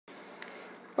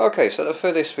Okay, so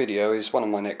for this video is one of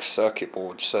my next circuit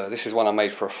boards. This is one I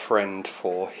made for a friend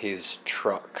for his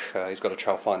truck. He's got a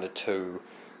Trailfinder 2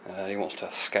 and he wants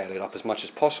to scale it up as much as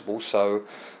possible, so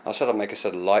I said I'd make a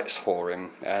set of lights for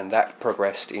him, and that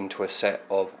progressed into a set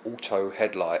of auto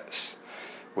headlights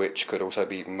which could also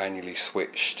be manually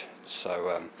switched,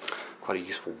 so quite a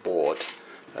useful board.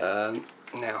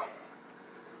 Now,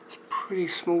 it's pretty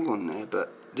small on there,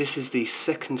 but this is the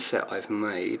second set I've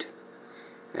made.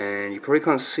 And you probably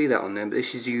can't see that on there, but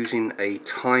this is using a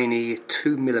tiny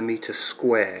 2mm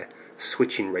square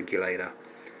switching regulator.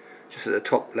 Just at the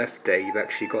top left there you've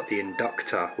actually got the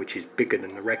inductor, which is bigger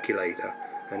than the regulator,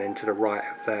 and then to the right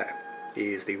of that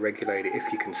is the regulator,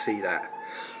 if you can see that.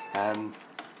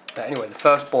 But anyway, the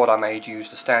first board I made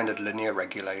used a standard linear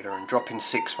regulator, and dropping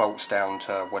 6 volts down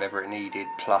to whatever it needed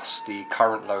plus the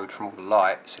current load from all the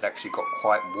lights, it actually got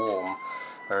quite warm,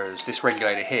 whereas this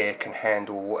regulator here can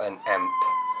handle an amp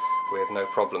with no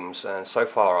problems, and so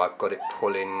far I've got it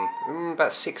pulling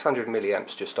about 600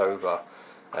 milliamps, just over,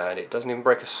 and it doesn't even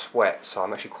break a sweat, so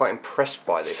I'm actually quite impressed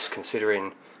by this,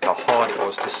 considering how hard it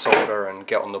was to solder and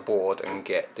get on the board and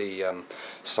get the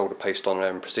solder paste on there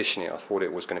and position it. I thought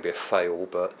it was going to be a fail,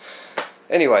 but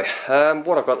anyway,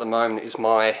 what I've got at the moment is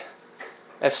my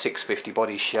F650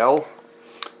 body shell,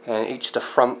 and each of the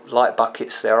front light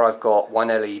buckets there I've got one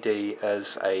LED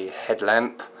as a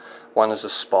headlamp, one as a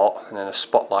spot, and then a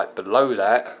spotlight below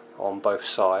that on both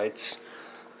sides.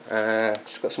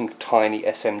 Just got some tiny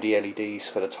SMD LEDs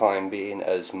for the time being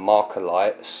as marker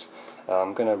lights.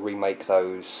 I'm going to remake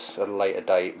those at a later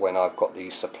date when I've got the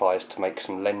supplies to make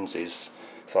some lenses,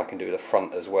 so I can do the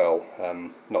front as well,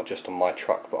 not just on my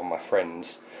truck but on my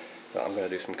friend's. But I'm going to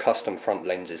do some custom front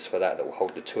lenses for that will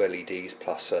hold the 2 LEDs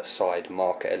plus a side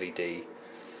marker LED,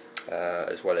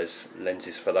 as well as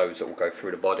lenses for those that will go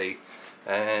through the body,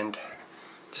 and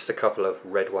just a couple of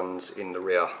red ones in the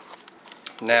rear.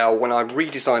 Now, when I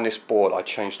redesigned this board, I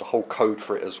changed the whole code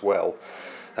for it as well.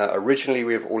 Originally,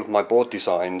 with all of my board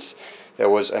designs, there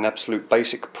was an absolute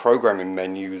basic programming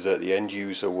menu that the end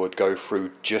user would go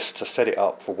through just to set it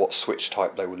up for what switch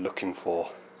type they were looking for.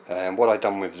 And what I've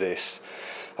done with this,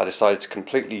 I decided to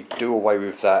completely do away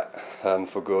with that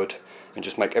for good, and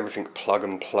just make everything plug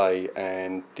and play,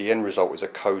 and the end result is a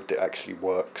code that actually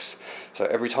works. So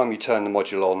every time you turn the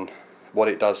module on, what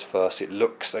it does first, it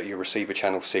looks at your receiver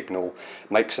channel signal,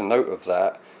 makes a note of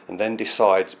that, and then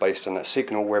decides based on that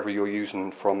signal whether you're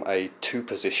using from a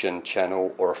 2-position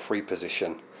channel or a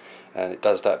 3-position. And it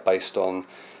does that based on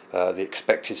the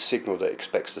expected signal that it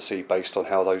expects to see, based on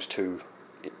how those two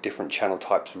different channel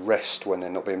types rest when they're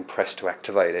not being pressed to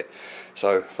activate it.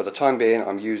 So for the time being,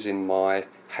 I'm using my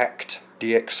hacked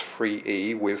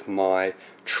DX3E with my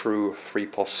true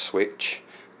 3-pos switch,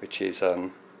 which is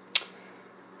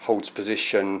holds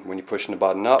position when you're pushing the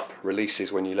button up,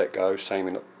 releases when you let go, same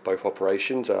in both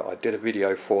operations. I did a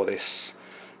video for this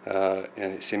and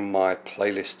it's in my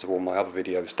playlist of all my other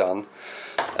videos done,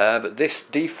 but this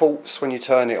defaults when you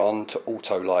turn it on to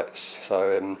auto lights.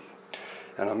 So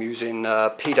and I'm using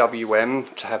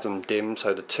PWM to have them dim,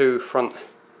 so the 2 front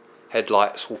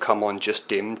headlights will come on just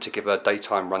dim to give a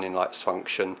daytime running lights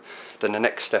function. Then the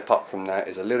next step up from that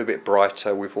is a little bit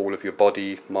brighter with all of your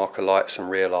body marker lights and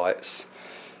rear lights,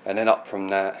 and then up from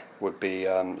that would be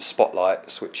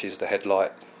spotlights, which is the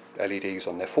headlight LEDs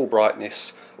on their full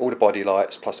brightness, all the body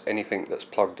lights plus anything that's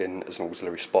plugged in as an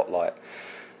auxiliary spotlight.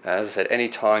 As I said, any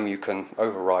time you can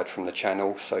override from the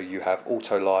channel, so you have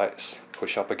auto lights,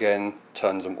 push up again,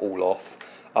 turns them all off,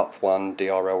 up 1,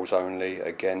 DRLs only,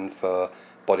 again for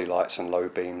body lights and low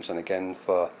beams, and again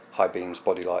for high beams,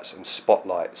 body lights and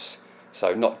spotlights.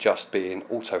 So not just being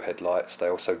auto headlights, they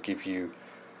also give you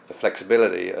the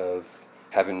flexibility of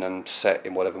having them set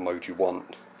in whatever mode you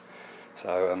want.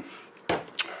 So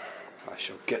I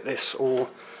shall get this all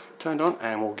turned on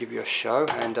and we'll give you a show.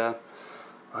 And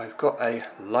I've got a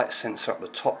light sensor up the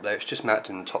top there. It's just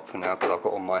mounted on the top for now because I've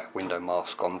got all my window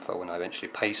mask on for when I eventually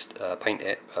paint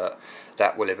it, but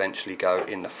that will eventually go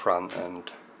in the front, and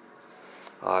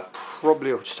I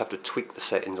probably will just have to tweak the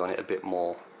settings on it a bit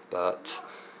more. But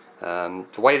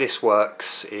the way this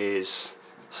works is,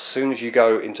 as soon as you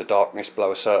go into darkness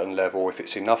below a certain level, if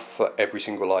it's enough for every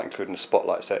single light, including the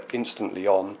spotlights, they're instantly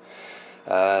on,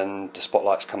 and the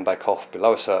spotlights come back off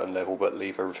below a certain level but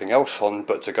leave everything else on.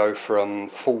 But to go from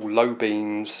full low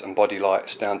beams and body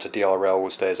lights down to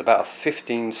DRLs, there's about a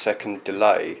 15-second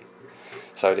delay,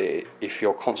 so that if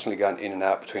you're constantly going in and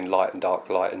out between light and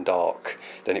dark,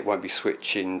 then it won't be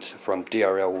switching from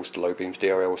DRLs to low beams,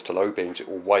 DRLs to low beams. It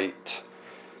will wait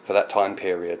for that time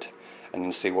period and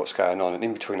then see what's going on, and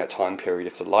in between that time period,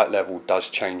 if the light level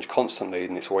does change constantly,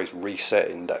 then it's always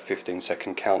resetting that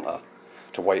 15-second counter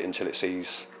to wait until it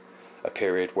sees a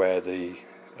period where the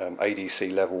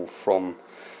ADC level from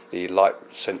the light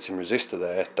sensing resistor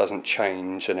there doesn't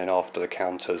change, and then after the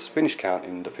counter's finished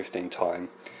counting the 15th time,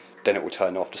 then it will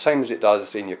turn off. The same as it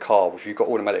does in your car. If you've got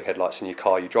automatic headlights in your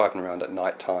car, you're driving around at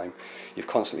night time, you're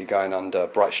constantly going under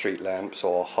bright street lamps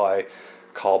or high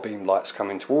car beam lights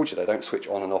coming towards you. They don't switch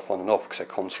on and off because they're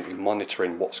constantly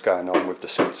monitoring what's going on with the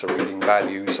sensor reading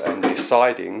values and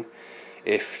deciding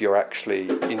if you're actually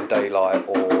in daylight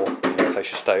or if they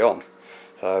should stay on.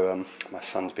 So my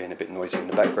son's being a bit noisy in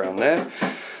the background there.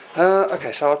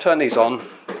 Okay, so I'll turn these on,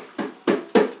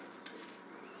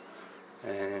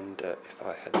 and if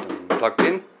I had them plugged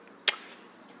in,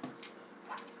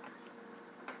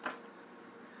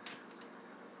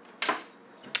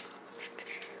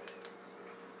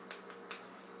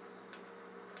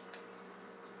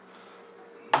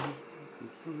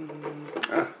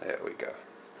 there we go.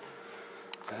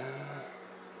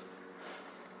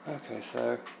 Okay,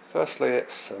 so firstly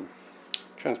it's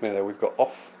transmitter, we've got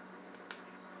off,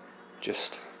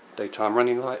 just daytime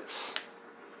running lights,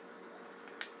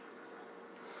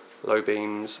 low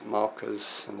beams,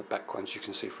 markers, and the back ones you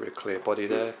can see through a clear body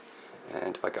there.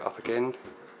 And if I go up again,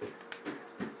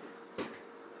 and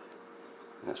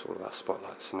that's all of our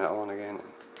spotlights, and that on again.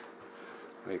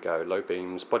 There you go, low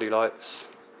beams, body lights,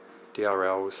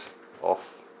 DRLs,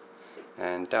 off,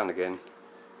 and down again.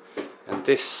 And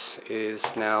this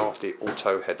is now the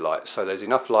auto headlight, so there's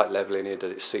enough light level in here that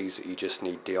it sees that you just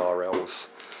need DRLs.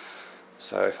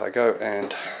 So if I go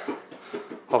and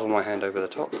hover my hand over the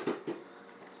top,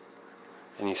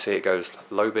 and you see it goes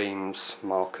low beams,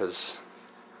 markers,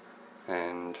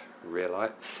 and rear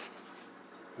lights.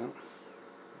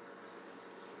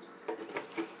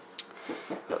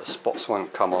 But the spots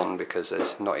won't come on because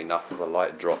there's not enough of a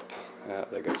light drop.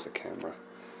 There goes the camera,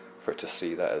 for it to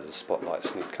see that as the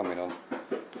spotlights need coming on.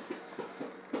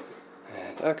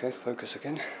 And okay, focus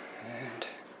again. And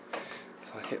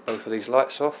if I hit both of these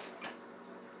lights off,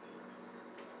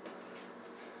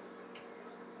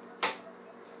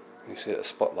 you see that the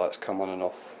spotlights come on and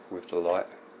off with the light.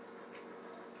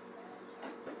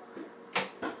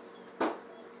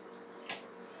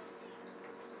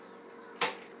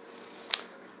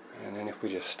 And then if we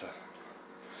just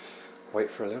wait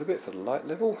for a little bit for the light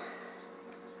level,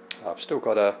 I've still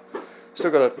got to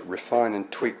refine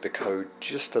and tweak the code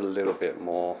just a little bit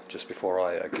more just before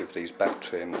I give these back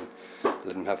to him and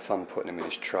let him have fun putting them in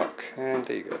his truck. And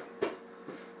there you go.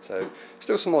 So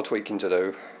still some more tweaking to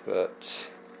do, but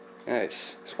yeah,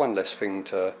 it's one less thing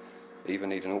to either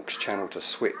need an aux channel to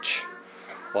switch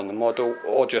on the model,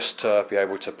 or just to be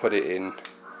able to put it in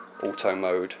auto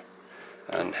mode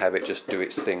and have it just do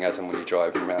its thing as and when you're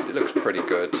driving around. It looks pretty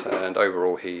good, and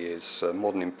overall he is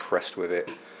more than impressed with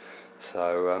it.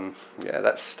 So yeah,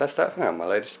 that's that for now. My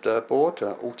latest board,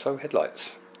 auto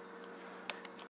headlights.